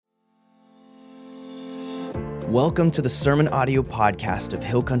Welcome to the Sermon Audio Podcast of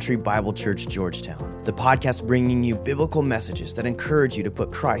Hill Country Bible Church, Georgetown. The podcast bringing you biblical messages that encourage you to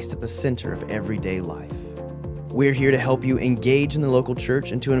put Christ at the center of everyday life. We're here to help you engage in the local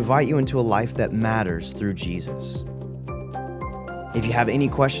church and to invite you into a life that matters through Jesus. If you have any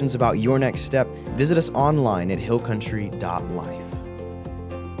questions about your next step, visit us online at hillcountry.life.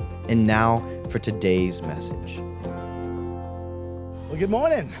 And now for today's message. Well, good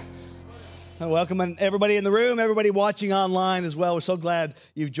morning. And welcome everybody in the room, everybody watching online as well. We're so glad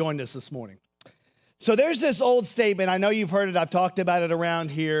you've joined us this morning. So there's this old statement. I know you've heard it. I've talked about it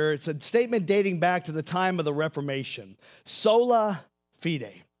around here. It's a statement dating back to the time of the Reformation. Sola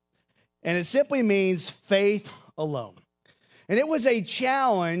fide. And it simply means faith alone. And it was a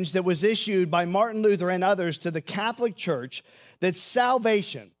challenge that was issued by Martin Luther and others to the Catholic Church that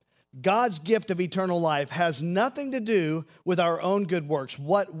salvation, God's gift of eternal life, has nothing to do with our own good works,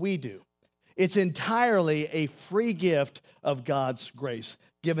 what we do. It's entirely a free gift of God's grace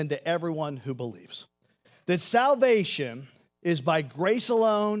given to everyone who believes. That salvation is by grace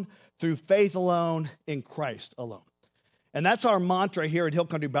alone, through faith alone, in Christ alone. And that's our mantra here at Hill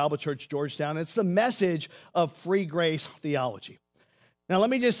Country Bible Church, Georgetown. It's the message of free grace theology. Now, let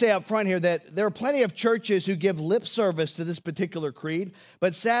me just say up front here that there are plenty of churches who give lip service to this particular creed,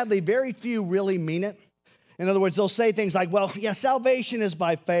 but sadly, very few really mean it. In other words, they'll say things like, well, yeah, salvation is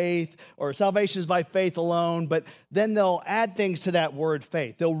by faith, or salvation is by faith alone, but then they'll add things to that word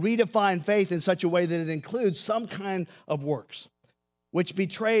faith. They'll redefine faith in such a way that it includes some kind of works, which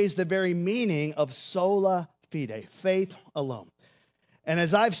betrays the very meaning of sola fide, faith alone. And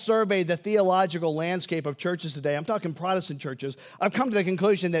as I've surveyed the theological landscape of churches today, I'm talking Protestant churches, I've come to the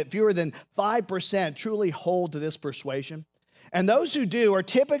conclusion that fewer than 5% truly hold to this persuasion. And those who do are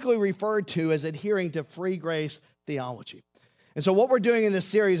typically referred to as adhering to free grace theology. And so what we're doing in this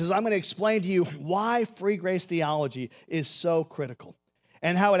series is I'm going to explain to you why free grace theology is so critical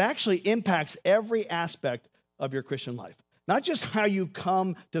and how it actually impacts every aspect of your Christian life. Not just how you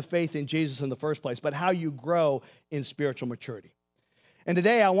come to faith in Jesus in the first place, but how you grow in spiritual maturity. And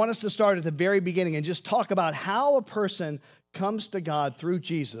today I want us to start at the very beginning and just talk about how a person comes to God through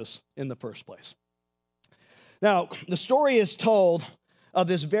Jesus in the first place. Now, the story is told of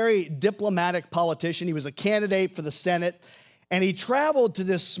this very diplomatic politician. He was a candidate for the Senate, and he traveled to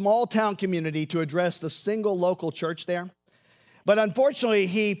this small town community to address the single local church there. But unfortunately,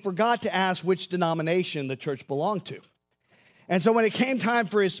 he forgot to ask which denomination the church belonged to. And so when it came time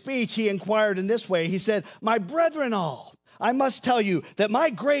for his speech, he inquired in this way. He said, "My brethren all, I must tell you that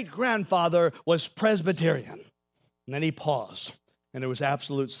my great-grandfather was Presbyterian." And then he paused, and there was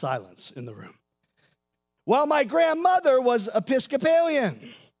absolute silence in the room. "Well, my grandmother was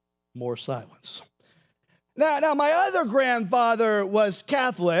Episcopalian." More silence. Now, my other grandfather was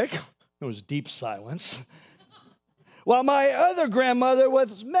Catholic." There was deep silence. "While my other grandmother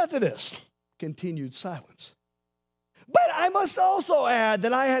was Methodist." Continued silence. "But I must also add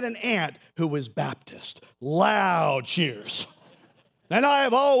that I had an aunt who was Baptist." Loud cheers. "And I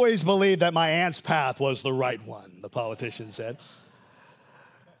have always believed that my aunt's path was the right one," the politician said.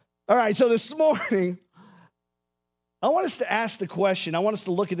 All right, so this morning, I want us to ask the question, I want us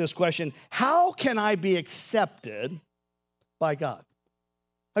to look at this question: how can I be accepted by God?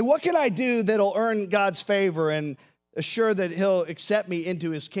 Like, what can I do that'll earn God's favor and assure that he'll accept me into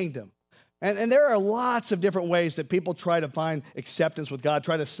his kingdom? And there are lots of different ways that people try to find acceptance with God,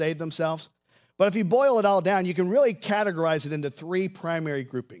 try to save themselves. But if you boil it all down, you can really categorize it into three primary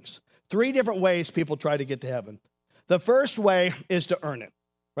groupings. Three different ways people try to get to heaven. The first way is to earn it.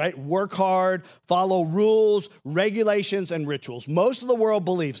 Right? Work hard, follow rules, regulations, and rituals. Most of the world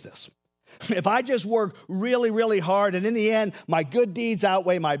believes this. If I just work really, really hard, and in the end, my good deeds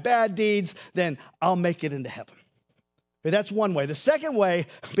outweigh my bad deeds, then I'll make it into heaven. Okay, that's one way. The second way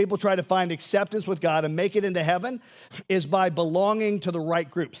people try to find acceptance with God and make it into heaven is by belonging to the right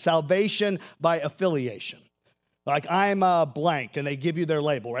group. Salvation by affiliation. Like, I'm a blank, and they give you their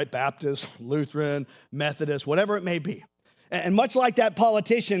label, right? Baptist, Lutheran, Methodist, whatever it may be. And much like that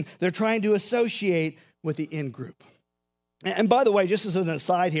politician, they're trying to associate with the in-group. And by the way, just as an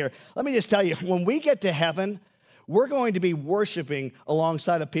aside here, let me just tell you, when we get to heaven, we're going to be worshiping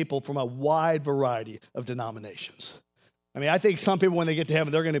alongside of people from a wide variety of denominations. I mean, I think some people, when they get to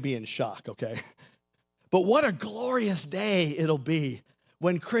heaven, they're going to be in shock, okay? But what a glorious day it'll be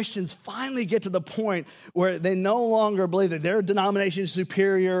when Christians finally get to the point where they no longer believe that their denomination is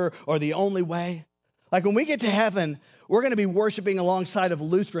superior or the only way. Like, when we get to heaven, we're going to be worshiping alongside of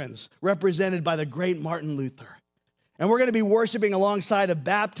Lutherans, represented by the great Martin Luther. And we're going to be worshiping alongside of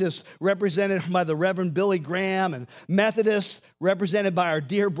Baptists, represented by the Reverend Billy Graham, and Methodists, represented by our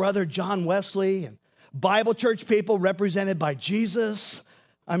dear brother John Wesley, and Bible church people represented by Jesus.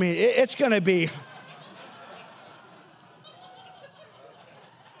 I mean, it's going to be...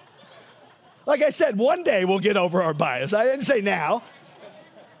 Like I said, one day we'll get over our bias. I didn't say now.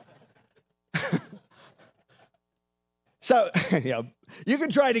 So, you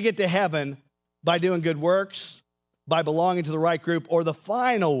can try to get to heaven by doing good works, by belonging to the right group, or the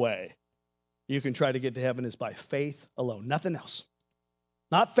final way you can try to get to heaven is by faith alone, nothing else.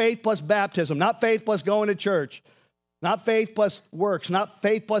 Not faith plus baptism, not faith plus going to church, not faith plus works, not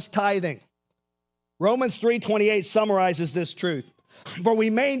faith plus tithing. Romans 3:28 summarizes this truth. For we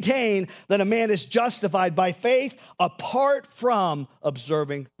maintain that a man is justified by faith apart from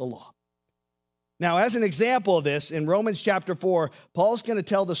observing the law. Now, as an example of this, in Romans chapter 4, Paul's going to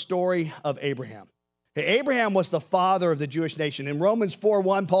tell the story of Abraham. Abraham was the father of the Jewish nation. In Romans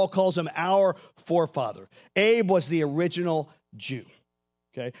 4:1, Paul calls him our forefather. Abe was the original Jew.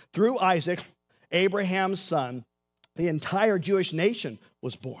 Okay? Through Isaac, Abraham's son, the entire Jewish nation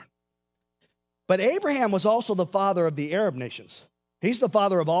was born. But Abraham was also the father of the Arab nations. He's the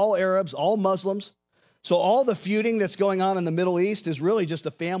father of all Arabs, all Muslims. So all the feuding that's going on in the Middle East is really just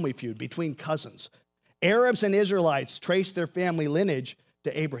a family feud between cousins. Arabs and Israelites trace their family lineage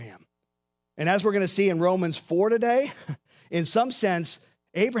to Abraham. And as we're going to see in Romans 4 today, in some sense,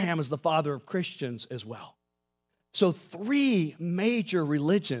 Abraham is the father of Christians as well. So 3 major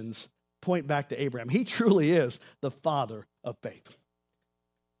religions point back to Abraham. He truly is the father of faith.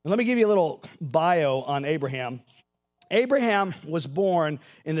 And let me give you a little bio on Abraham. Abraham was born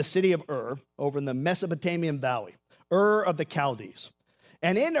in the city of Ur, over in the Mesopotamian valley, Ur of the Chaldees.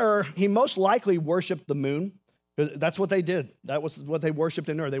 And in Ur, he most likely worshiped the moon. That's what they did. That was what they worshiped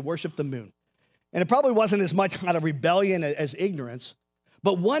in Ur. They worshiped the moon. And it probably wasn't as much out of rebellion as ignorance.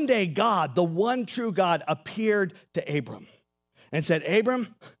 But one day, God, the one true God, appeared to Abram and said,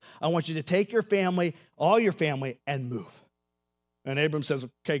 Abram, I want you to take your family, all your family, and move. And Abram says,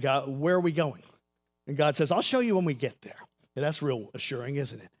 okay, God, where are we going? And God says, I'll show you when we get there. And that's real assuring,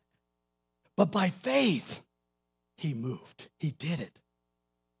 isn't it? But by faith, he moved. He did it.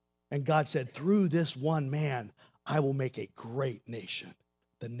 And God said, through this one man, I will make a great nation,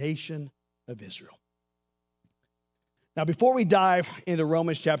 the nation of Israel. Now, before we dive into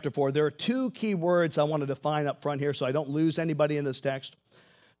Romans chapter 4, there are 2 key words I want to define up front here so I don't lose anybody in this text.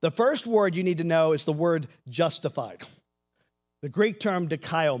 The first word you need to know is the word justified. The Greek term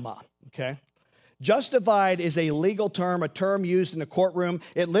dikaioma, okay? Justified is a legal term, a term used in a courtroom.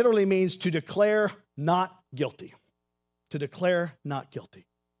 It literally means to declare not guilty. To declare not guilty.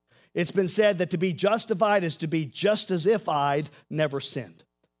 It's been said that to be justified is to be just as if I'd never sinned.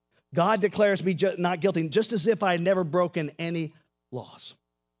 God declares me not guilty, just as if I had never broken any laws.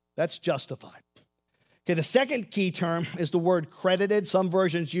 That's justified. Okay, the second key term is the word credited. Some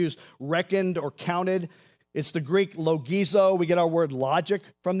versions use reckoned or counted. It's the Greek logizo. We get our word logic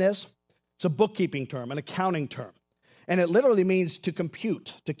from this. It's a bookkeeping term, an accounting term. And it literally means to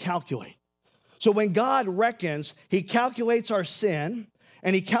compute, to calculate. So when God reckons, he calculates our sin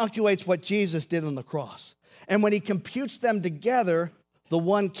and he calculates what Jesus did on the cross. And when he computes them together, the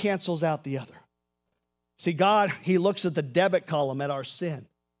one cancels out the other. See, God, he looks at the debit column at our sin.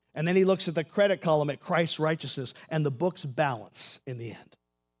 And then he looks at the credit column at Christ's righteousness. And the books balance in the end.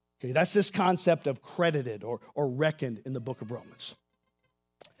 Okay, that's this concept of credited or reckoned in the book of Romans.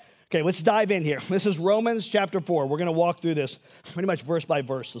 Okay, let's dive in here. This is Romans chapter 4. We're going to walk through this pretty much verse by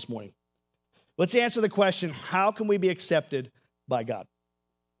verse this morning. Let's answer the question, how can we be accepted by God?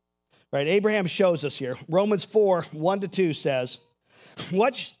 Right, Abraham shows us here. Romans 4, 1-2 says,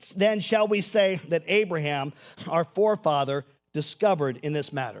 what then shall we say that Abraham, our forefather, discovered in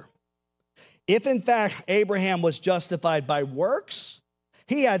this matter? If in fact Abraham was justified by works,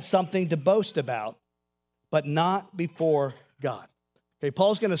 he had something to boast about, but not before God. Okay,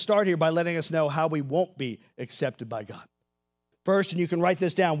 Paul's going to start here by letting us know how we won't be accepted by God. First, and you can write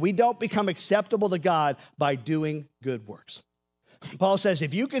this down, we don't become acceptable to God by doing good works. Paul says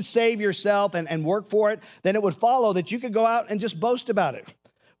if you could save yourself and work for it, then it would follow that you could go out and just boast about it,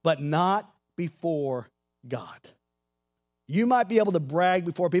 but not before God. You might be able to brag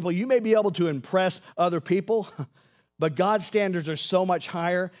before people. You may be able to impress other people, but God's standards are so much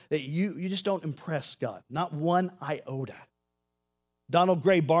higher that you just don't impress God, not one iota. Donald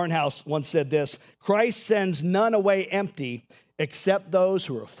Gray Barnhouse once said this, Christ sends none away empty except those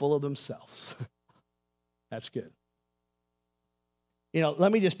who are full of themselves. That's good. You know,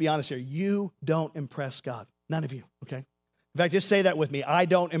 let me just be honest here. You don't impress God. None of you, okay? In fact, just say that with me. I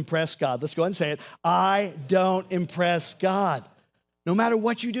don't impress God. Let's go ahead and say it. I don't impress God. No matter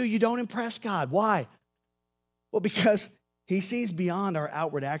what you do, you don't impress God. Why? Well, because He sees beyond our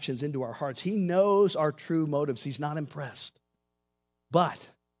outward actions into our hearts. He knows our true motives. He's not impressed. But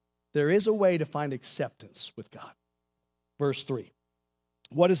there is a way to find acceptance with God. Verse 3.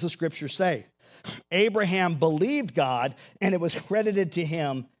 What does the scripture say? Abraham believed God, and it was credited to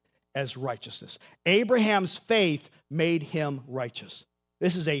him as righteousness. Abraham's faith made him righteous.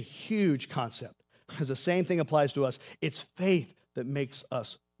 This is a huge concept, because the same thing applies to us. It's faith that makes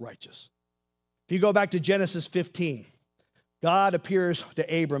us righteous. If you go back to Genesis 15, God appears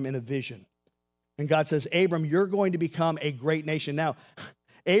to Abram in a vision. And God says, Abram, you're going to become a great nation. Now,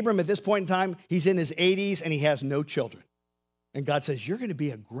 Abram at this point in time, he's in his 80s and he has no children. And God says, you're going to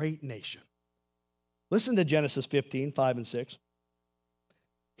be a great nation. Listen to Genesis 15, 5 and 6.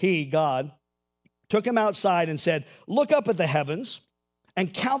 He, God, took him outside and said, look up at the heavens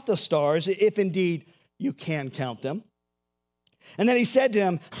and count the stars, if indeed you can count them. And then he said to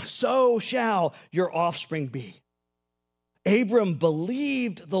him, so shall your offspring be. Abram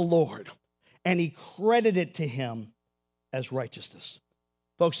believed the Lord, and he credited it to him as righteousness.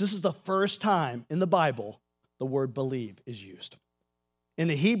 Folks, this is the first time in the Bible the word believe is used. In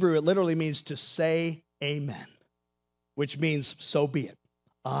the Hebrew, it literally means to say amen, which means so be it.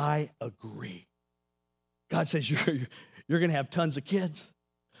 I agree. God says you're going to have tons of kids.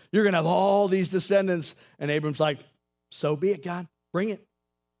 You're going to have all these descendants. And Abram's like, so be it, God. Bring it.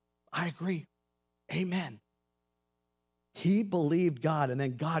 I agree. Amen. He believed God, and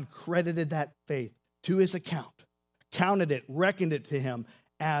then God credited that faith to his account, counted it, reckoned it to him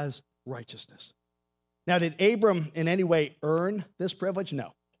as righteousness. Now, did Abram in any way earn this privilege?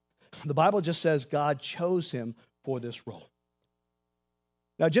 No. The Bible just says God chose him for this role.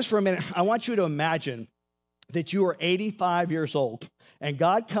 Now, just for a minute, I want you to imagine that you are 85 years old, and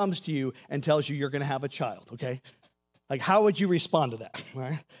God comes to you and tells you you're going to have a child, okay? Like, how would you respond to that,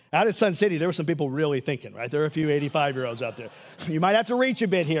 right? Out at Sun City, there were some people really thinking, right? There are a few 85-year-olds out there. You might have to reach a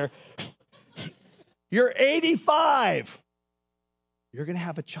bit here. You're 85. You're going to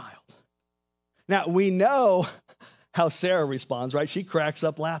have a child. Now, we know how Sarah responds, right? She cracks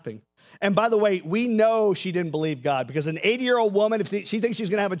up laughing. And by the way, we know she didn't believe God, because an 80-year-old woman, if she thinks she's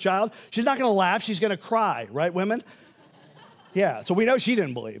going to have a child, she's not going to laugh. She's going to cry, right, women? Yeah, so we know she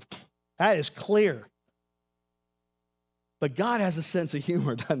didn't believe. That is clear. But God has a sense of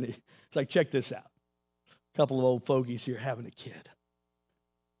humor, doesn't he? It's like, check this out. A couple of old fogies here having a kid.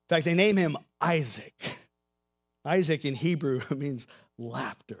 In fact, they name him Isaac. Isaac in Hebrew means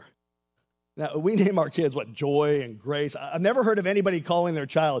laughter. Now, we name our kids, Joy and Grace. I've never heard of anybody calling their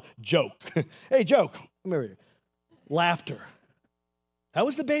child Joke. Hey, Joke, come over here. Laughter. That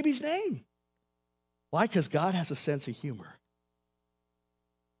was the baby's name. Why? Because God has a sense of humor.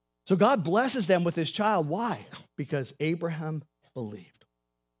 So God blesses them with this child. Why? Because Abraham believed.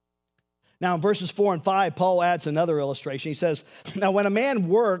 Now, in verses 4 and 5, Paul adds another illustration. He says, now, when a man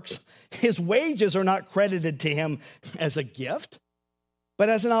works, his wages are not credited to him as a gift, but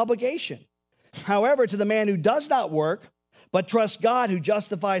as an obligation. However, to the man who does not work, but trusts God who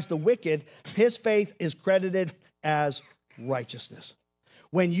justifies the wicked, his faith is credited as righteousness.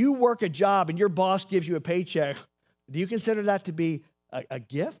 When you work a job and your boss gives you a paycheck, do you consider that to be a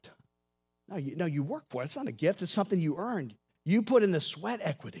gift? No, you work for it. It's not a gift. It's something you earned. You put in the sweat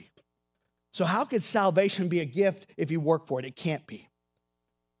equity. So how could salvation be a gift if you work for it? It can't be.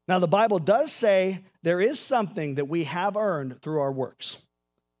 Now, the Bible does say there is something that we have earned through our works: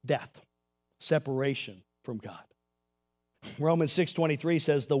 death, separation from God. Romans 6:23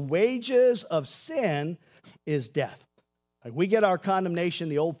 says, the wages of sin is death. Like, we get our condemnation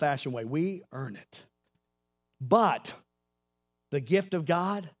the old-fashioned way. We earn it. But the gift of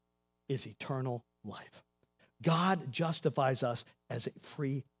God is eternal life. God justifies us as a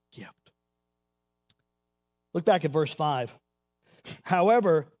free gift. Look back at verse 5.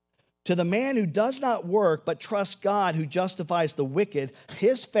 However, to the man who does not work but trusts God who justifies the wicked,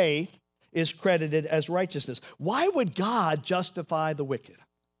 his faith is credited as righteousness. Why would God justify the wicked?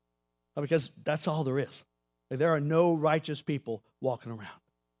 Well, because that's all there is. There are no righteous people walking around.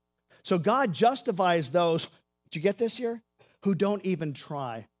 So God justifies those, did you get this here? Who don't even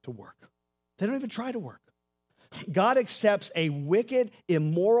try to work. They don't even try to work. God accepts a wicked,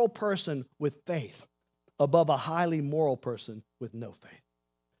 immoral person with faith above a highly moral person with no faith.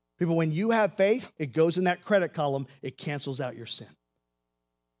 People, when you have faith, it goes in that credit column. It cancels out your sin.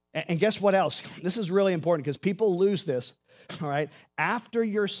 And guess what else? This is really important because people lose this, all right? After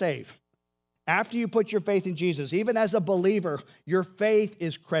you're saved, after you put your faith in Jesus, even as a believer, your faith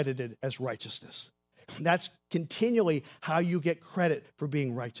is credited as righteousness. That's continually how you get credit for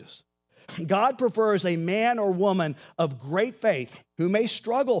being righteous. God prefers a man or woman of great faith who may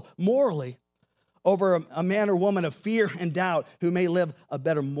struggle morally over a man or woman of fear and doubt who may live a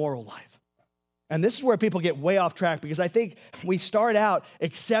better moral life. And this is where people get way off track, because I think we start out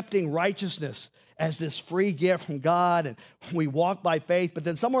accepting righteousness as this free gift from God, and we walk by faith, but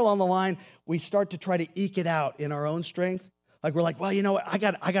then somewhere along the line, we start to try to eke it out in our own strength. Like we're like, well, you know what? I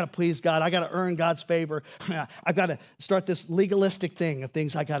got to please God. I got to earn God's favor. I've got to start this legalistic thing of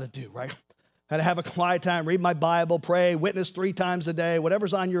things I got to do, right? I got to have a quiet time, read my Bible, pray, witness 3 times a day,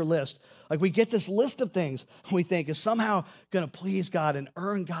 whatever's on your list. Like we get this list of things we think is somehow going to please God and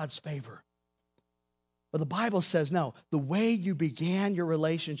earn God's favor. But the Bible says, no, the way you began your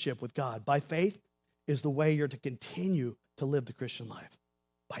relationship with God by faith is the way you're to continue to live the Christian life,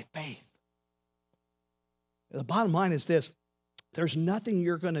 by faith. The bottom line is this: there's nothing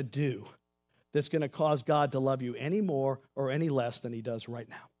you're going to do that's going to cause God to love you any more or any less than he does right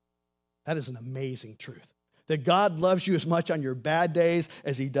now. That is an amazing truth, that God loves you as much on your bad days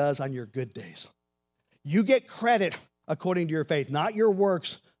as he does on your good days. You get credit according to your faith, not your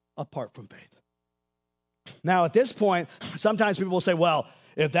works apart from faith. Now, at this point, sometimes people will say, well,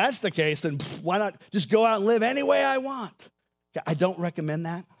 if that's the case, then why not just go out and live any way I want? I don't recommend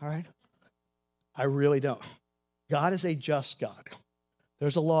that, all right? I really don't. God is a just God.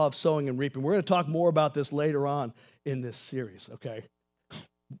 There's a law of sowing and reaping. We're going to talk more about this later on in this series, okay?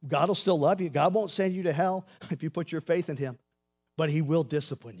 God will still love you. God won't send you to hell if you put your faith in him, but he will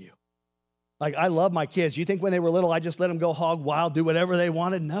discipline you. Like, I love my kids. You think when they were little, I just let them go hog wild, do whatever they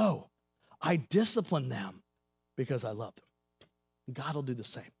wanted? No. I discipline them because I love them. And God will do the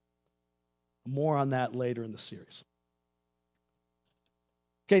same. More on that later in the series.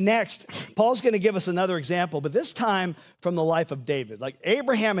 Okay, next, Paul's going to give us another example, but this time from the life of David. Like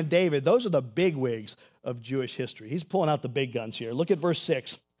Abraham and David, those are the bigwigs of Jewish history. He's pulling out the big guns here. Look at verse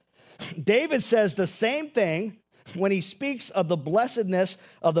 6. David says the same thing when he speaks of the blessedness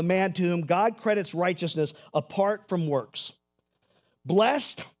of the man to whom God credits righteousness apart from works.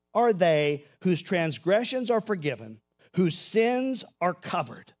 Blessed are they whose transgressions are forgiven, whose sins are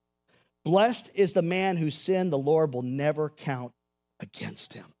covered. Blessed is the man whose sin the Lord will never count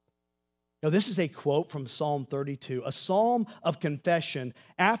against him. Now, this is a quote from Psalm 32, a psalm of confession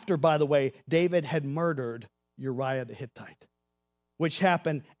after, by the way, David had murdered Uriah the Hittite, which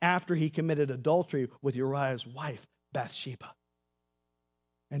happened after he committed adultery with Uriah's wife, Bathsheba.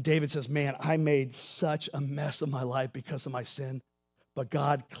 And David says, man, I made such a mess of my life because of my sin, but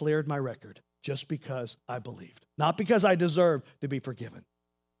God cleared my record just because I believed. Not because I deserved to be forgiven,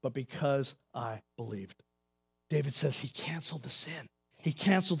 but because I believed. David says he canceled the sin. He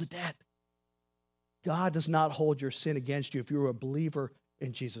canceled the debt. God does not hold your sin against you if you're a believer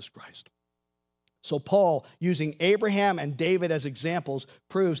in Jesus Christ. So Paul, using Abraham and David as examples,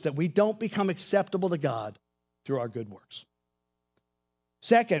 proves that we don't become acceptable to God through our good works.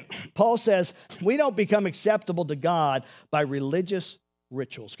 Second, Paul says we don't become acceptable to God by religious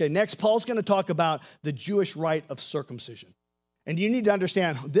rituals. Okay, next, Paul's going to talk about the Jewish rite of circumcision. And you need to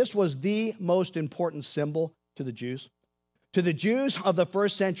understand, this was the most important symbol to the Jews. To the Jews of the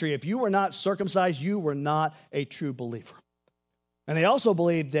first century, if you were not circumcised, you were not a true believer. And they also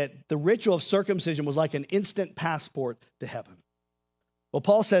believed that the ritual of circumcision was like an instant passport to heaven. Well,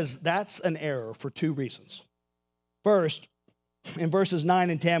 Paul says that's an error for 2 reasons. First, in verses 9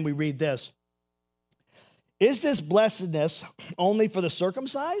 and 10, we read this. Is this blessedness only for the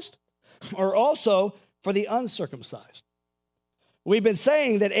circumcised or also for the uncircumcised? We've been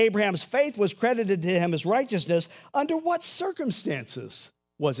saying that Abraham's faith was credited to him as righteousness. Under what circumstances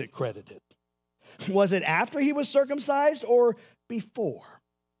was it credited? Was it after he was circumcised or before?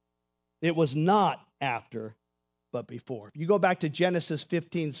 It was not after, but before. You go back to Genesis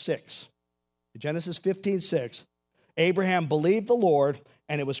 15:6. Genesis 15:6, Abraham believed the Lord,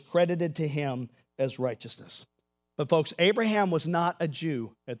 and it was credited to him as righteousness. But folks, Abraham was not a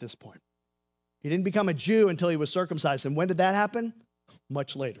Jew at this point. He didn't become a Jew until he was circumcised. And when did that happen?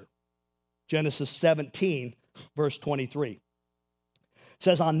 Much later. Genesis 17, verse 23. It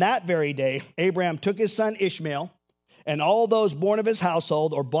says, on that very day, Abraham took his son Ishmael and all those born of his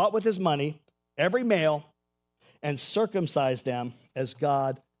household or bought with his money, every male, and circumcised them as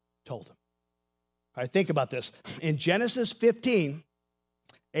God told him. All right, think about this. In Genesis 15,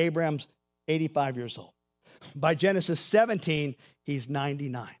 Abraham's 85 years old. By Genesis 17, he's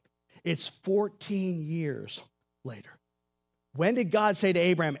 99. It's 14 years later. When did God say to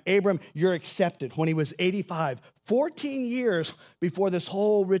Abraham, Abram, you're accepted? When he was 85, 14 years before this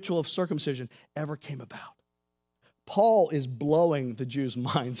whole ritual of circumcision ever came about. Paul is blowing the Jews'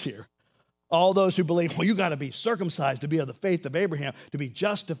 minds here. All those who believe, well, you got to be circumcised to be of the faith of Abraham, to be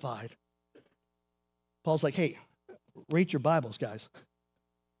justified. Paul's like, hey, read your Bibles, guys.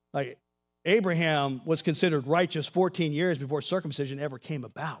 Like, Abraham was considered righteous 14 years before circumcision ever came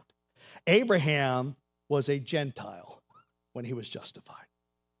about. Abraham was a Gentile when he was justified.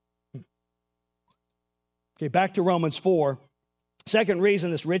 Okay, back to Romans 4. Second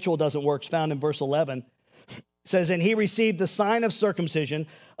reason this ritual doesn't work is found in verse 11. It says, and he received the sign of circumcision,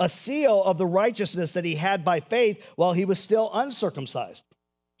 a seal of the righteousness that he had by faith while he was still uncircumcised.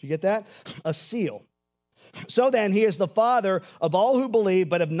 Did you get that? A seal. So then he is the father of all who believe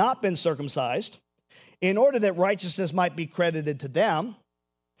but have not been circumcised, in order that righteousness might be credited to them.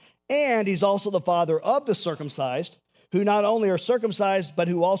 And he's also the father of the circumcised, who not only are circumcised, but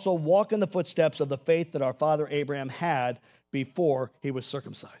who also walk in the footsteps of the faith that our father Abraham had before he was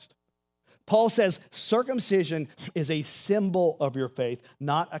circumcised. Paul says circumcision is a symbol of your faith,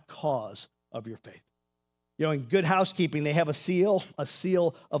 not a cause of your faith. You know, in Good Housekeeping, they have a seal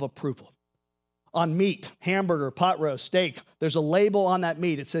of approval. On meat, hamburger, pot roast, steak, there's a label on that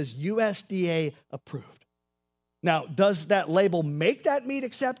meat. It says USDA approved. Now, does that label make that meat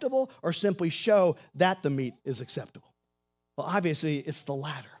acceptable or simply show that the meat is acceptable? Well, obviously, it's the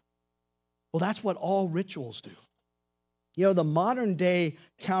latter. Well, that's what all rituals do. You know, the modern day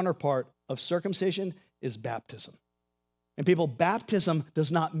counterpart of circumcision is baptism. And people, baptism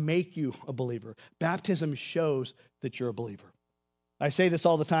does not make you a believer. Baptism shows that you're a believer. I say this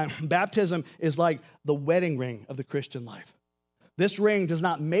all the time. Baptism is like the wedding ring of the Christian life. This ring does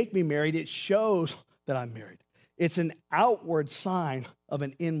not make me married. It shows that I'm married. It's an outward sign of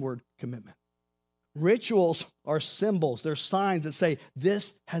an inward commitment. Rituals are symbols. They're signs that say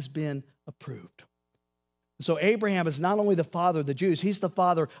this has been approved. So Abraham is not only the father of the Jews, he's the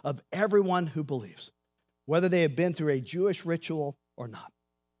father of everyone who believes, whether they have been through a Jewish ritual or not.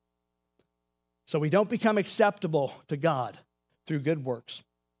 So we don't become acceptable to God through good works.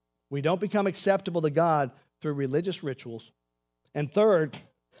 We don't become acceptable to God through religious rituals. And third,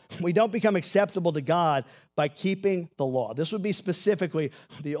 we don't become acceptable to God by keeping the law. This would be specifically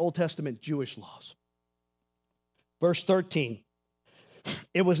the Old Testament Jewish laws. Verse 13.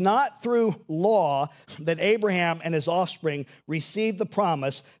 It was not through law that Abraham and his offspring received the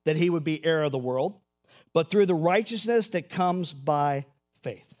promise that he would be heir of the world, but through the righteousness that comes by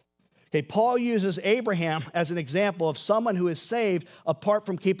faith. Okay, Paul uses Abraham as an example of someone who is saved apart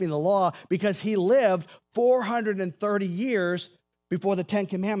from keeping the law because he lived 430 years before the Ten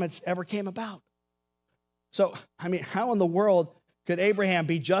Commandments ever came about. So, how in the world could Abraham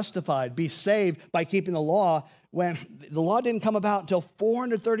be justified, be saved by keeping the law when the law didn't come about until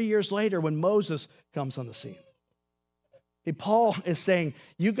 430 years later when Moses comes on the scene? Hey, Paul is saying,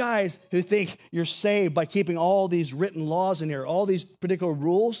 you guys who think you're saved by keeping all these written laws in here, all these particular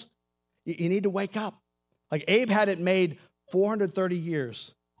rules, you need to wake up. Like Abe had it made 430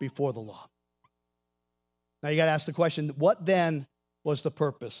 years before the law. Now you got to ask the question, what then was the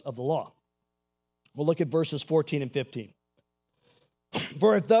purpose of the law? We'll look at verses 14 and 15.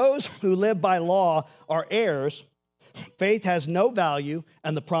 For if those who live by law are heirs, faith has no value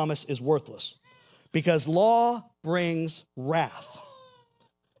and the promise is worthless, because law brings wrath.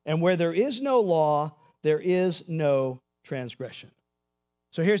 And where there is no law, there is no transgression.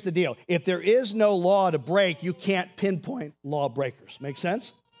 So here's the deal. If there is no law to break, you can't pinpoint lawbreakers. Make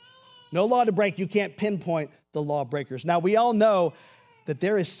sense? No law to break, you can't pinpoint the lawbreakers. Now, we all know that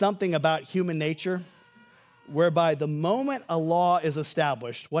there is something about human nature whereby the moment a law is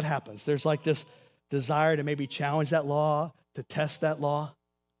established, what happens? There's like this desire to maybe challenge that law, to test that law.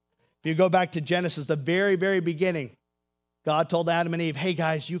 If you go back to Genesis, the very, very beginning, God told Adam and Eve, hey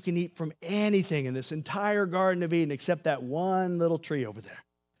guys, you can eat from anything in this entire Garden of Eden except that one little tree over there.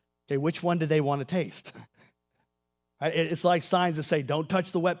 Okay, which one do they want to taste? Right? It's like signs that say, don't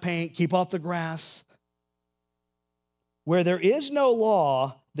touch the wet paint, keep off the grass. Where there is no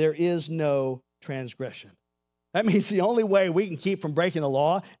law, there is no transgression. That means the only way we can keep from breaking the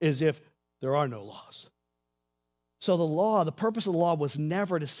law is if there are no laws. So the purpose of the law was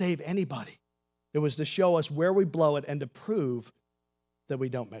never to save anybody. It was to show us where we blow it and to prove that we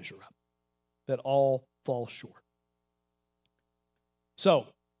don't measure up, that all fall short. So,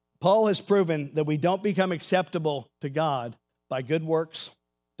 Paul has proven that we don't become acceptable to God by good works,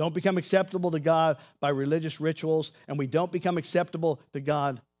 don't become acceptable to God by religious rituals, and we don't become acceptable to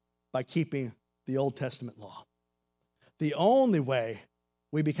God by keeping the Old Testament law. The only way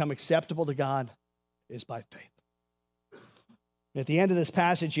we become acceptable to God is by faith. At the end of this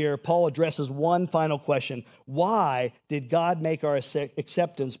passage here, Paul addresses one final question. Why did God make our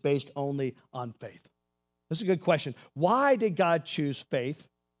acceptance based only on faith? This is a good question. Why did God choose faith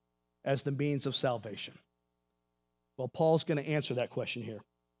as the means of salvation? Well, Paul's going to answer that question here.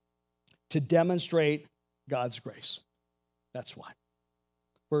 To demonstrate God's grace. That's why.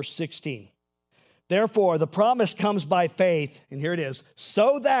 verse 16. Therefore, the promise comes by faith, and here it is,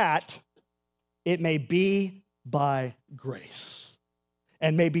 so that it may be by grace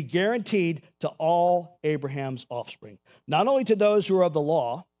and may be guaranteed to all Abraham's offspring, not only to those who are of the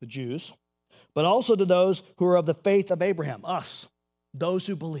law, the Jews, but also to those who are of the faith of Abraham, us, those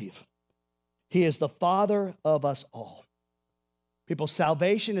who believe. He is the father of us all. People,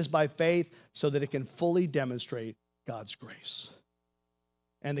 salvation is by faith so that it can fully demonstrate God's grace.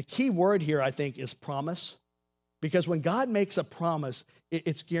 And the key word here, I think, is promise, because when God makes a promise,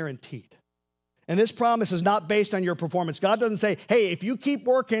 it's guaranteed. And this promise is not based on your performance. God doesn't say, hey, if you keep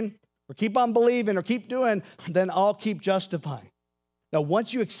working or keep on believing or keep doing, then I'll keep justifying. Now,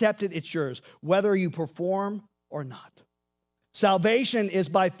 once you accept it, it's yours, whether you perform or not. Salvation is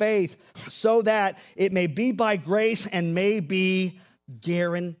by faith so that it may be by grace and may be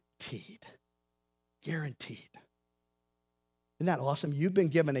guaranteed. Guaranteed. Isn't that awesome? You've been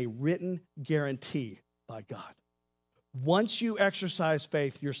given a written guarantee by God. Once you exercise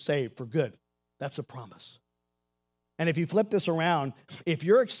faith, you're saved for good. That's a promise. And if you flip this around, if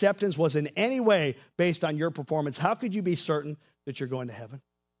your acceptance was in any way based on your performance, how could you be certain that you're going to heaven?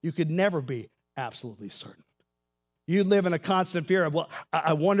 You could never be absolutely certain. You live in a constant fear of, well,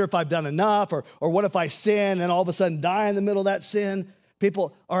 I wonder if I've done enough, or what if I sin and all of a sudden die in the middle of that sin?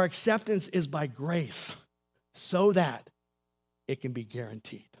 People, our acceptance is by grace so that it can be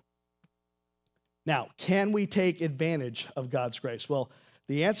guaranteed. Now, can we take advantage of God's grace? Well,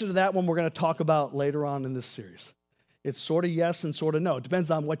 the answer to that one we're going to talk about later on in this series. It's sort of yes and sort of no. It depends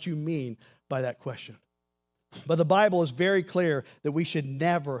on what you mean by that question. But the Bible is very clear that we should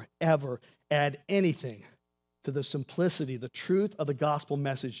never, ever add anything to the simplicity, the truth of the gospel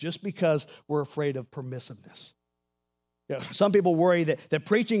message just because we're afraid of permissiveness. You know, some people worry that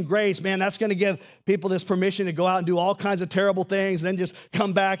preaching grace, man, that's going to give people this permission to go out and do all kinds of terrible things and then just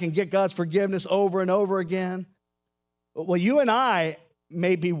come back and get God's forgiveness over and over again. Well, you and I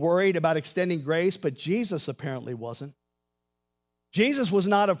may be worried about extending grace, but Jesus apparently wasn't. Jesus was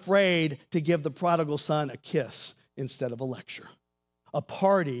not afraid to give the prodigal son a kiss instead of a lecture, a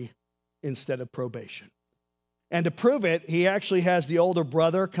party instead of probation. And to prove it, he actually has the older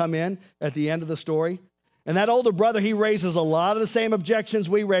brother come in at the end of the story. And that older brother, he raises a lot of the same objections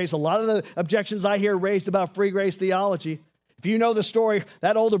we raise, a lot of the objections I hear raised about free grace theology. If you know the story,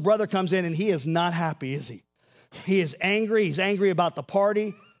 that older brother comes in and he is not happy, is he? He is angry. He's angry about the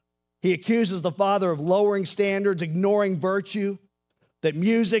party. He accuses the father of lowering standards, ignoring virtue, that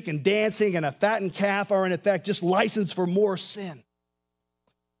music and dancing and a fattened calf are in effect just license for more sin.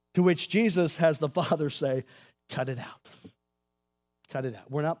 To which Jesus has the father say, cut it out. Cut it out.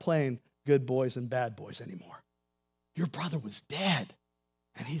 We're not playing good boys and bad boys anymore. Your brother was dead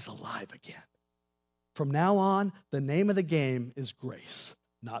and he's alive again. From now on, the name of the game is grace,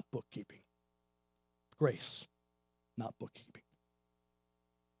 not bookkeeping. Grace, not bookkeeping.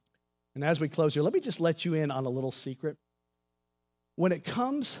 And as we close here, let me just let you in on a little secret. When it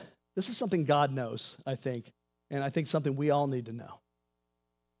comes, this is something God knows, I think, and I think something we all need to know.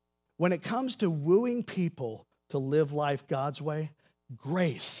 When it comes to wooing people to live life God's way,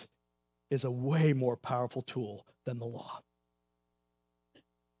 grace is a way more powerful tool than the law.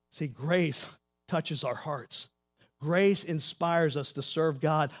 See, grace touches our hearts. Grace inspires us to serve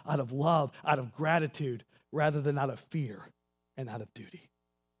God out of love, out of gratitude, rather than out of fear and out of duty.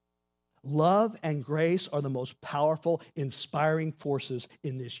 Love and grace are the most powerful, inspiring forces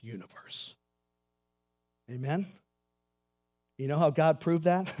in this universe. Amen? You know how God proved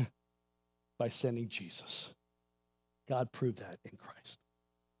that? By sending Jesus. God proved that in Christ.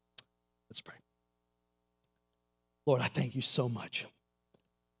 Let's pray. Lord, I thank you so much.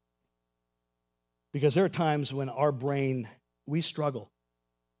 Because there are times when our brain, we struggle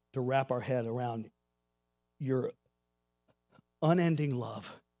to wrap our head around your unending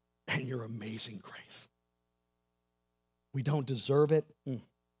love and your amazing grace. We don't deserve it,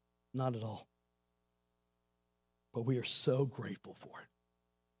 not at all. But we are so grateful for it.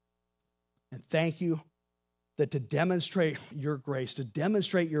 And thank you that to demonstrate your grace, to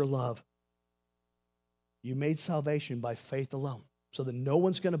demonstrate your love, you made salvation by faith alone, so that no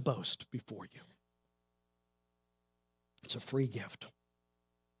one's going to boast before you. It's a free gift.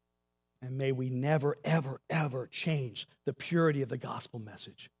 And may we never, ever, ever change the purity of the gospel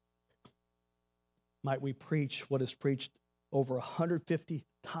message. Might we preach what is preached over 150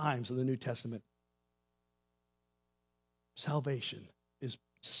 times in the New Testament. Salvation is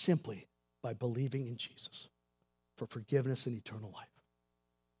simply by believing in Jesus for forgiveness and eternal life.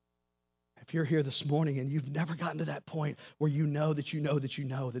 If you're here this morning and you've never gotten to that point where you know that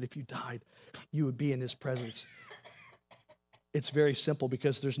if you died, you would be in his presence, it's very simple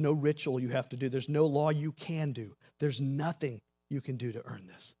because there's no ritual you have to do. There's no law you can do. There's nothing you can do to earn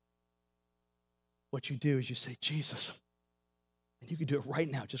this. What you do is you say, Jesus, and you can do it right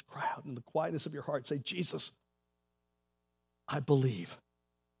now. Just cry out in the quietness of your heart. Say, Jesus, I believe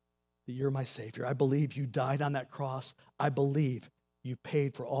that you're my Savior. I believe you died on that cross. I believe you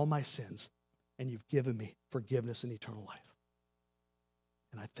paid for all my sins, and you've given me forgiveness and eternal life.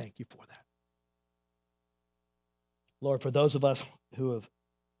 And I thank you for that. Lord, for those of us who have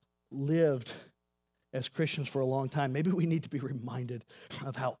lived as Christians for a long time, maybe we need to be reminded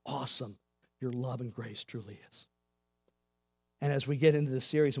of how awesome your love and grace truly is. And as we get into this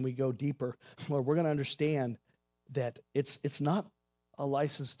series and we go deeper, Lord, we're going to understand that it's not a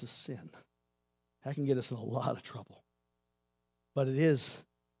license to sin. That can get us in a lot of trouble. But it is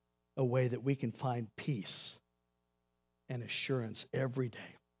a way that we can find peace and assurance every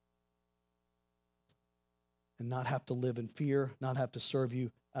day and not have to live in fear, not have to serve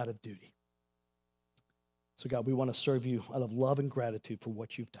you out of duty. So God, we want to serve you out of love and gratitude for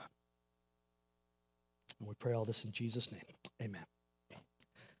what you've done. And we pray all this in Jesus' name. Amen.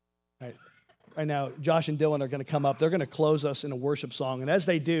 All right. Right now, Josh and Dylan are going to come up. They're going to close us in a worship song. And as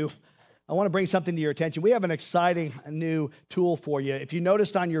they do, I want to bring something to your attention. We have an exciting new tool for you. If you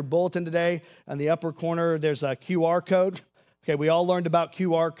noticed on your bulletin today, on the upper corner, there's a QR code. Okay, we all learned about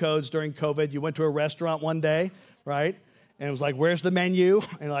QR codes during COVID. You went to a restaurant one day, right? And it was like, where's the menu?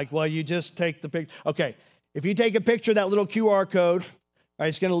 And like, well, you just take the picture. Okay, if you take a picture of that little QR code, all right,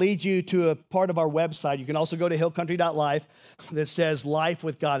 it's going to lead you to a part of our website. You can also go to hillcountry.life that says Life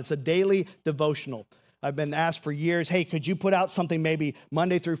with God. It's a daily devotional. I've been asked for years, hey, could you put out something maybe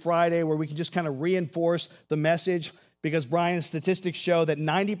Monday through Friday where we can just kind of reinforce the message? Because, Brian, statistics show that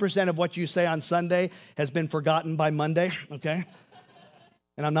 90% of what you say on Sunday has been forgotten by Monday, okay?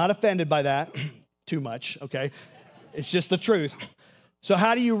 And I'm not offended by that too much, okay? It's just the truth. So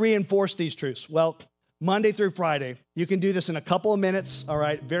how do you reinforce these truths? Well, Monday through Friday, you can do this in a couple of minutes, all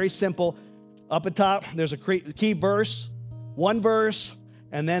right? Very simple. Up at top, there's a key verse, one verse,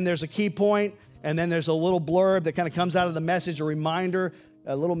 and then there's a key point, and then there's a little blurb that kind of comes out of the message, a reminder,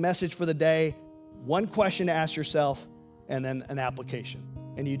 a little message for the day, one question to ask yourself, and then an application.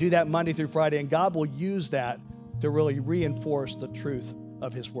 And you do that Monday through Friday, and God will use that to really reinforce the truth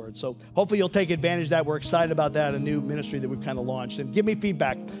of his word. So hopefully you'll take advantage of that. We're excited about that, a new ministry that we've kind of launched. And give me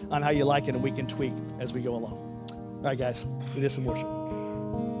feedback on how you like it, and we can tweak as we go along. All right, guys, we did some worship.